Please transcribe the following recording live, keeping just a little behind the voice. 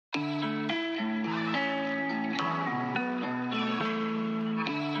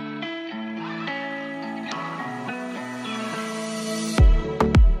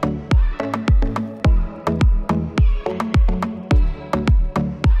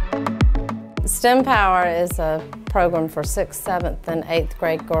STEM Power is a program for 6th, 7th, and 8th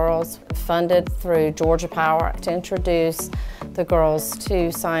grade girls funded through Georgia Power to introduce the girls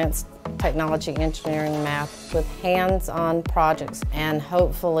to science, technology, engineering, math with hands-on projects and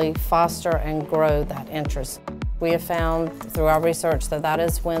hopefully foster and grow that interest. We have found through our research that that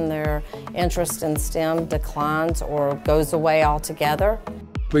is when their interest in STEM declines or goes away altogether.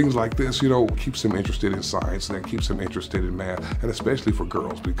 Things like this, keeps them interested in science and that keeps them interested in math, and especially for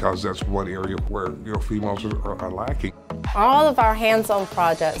girls because that's one area where females are lacking. All of our hands-on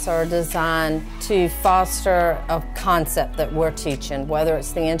projects are designed to foster a concept that we're teaching, whether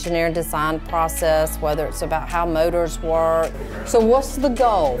it's the engineering design process, whether it's about how motors work. So what's the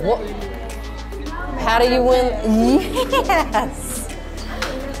goal? How do you win? Yes!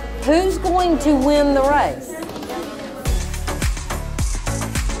 Who's going to win the race?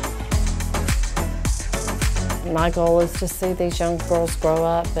 My goal is to see these young girls grow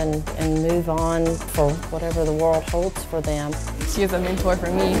up and move on for whatever the world holds for them. She is a mentor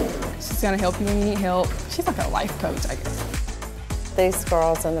for me. She's going to help you when you need help. She's like a life coach, I guess. These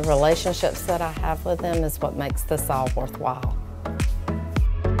girls and the relationships that I have with them is what makes this all worthwhile.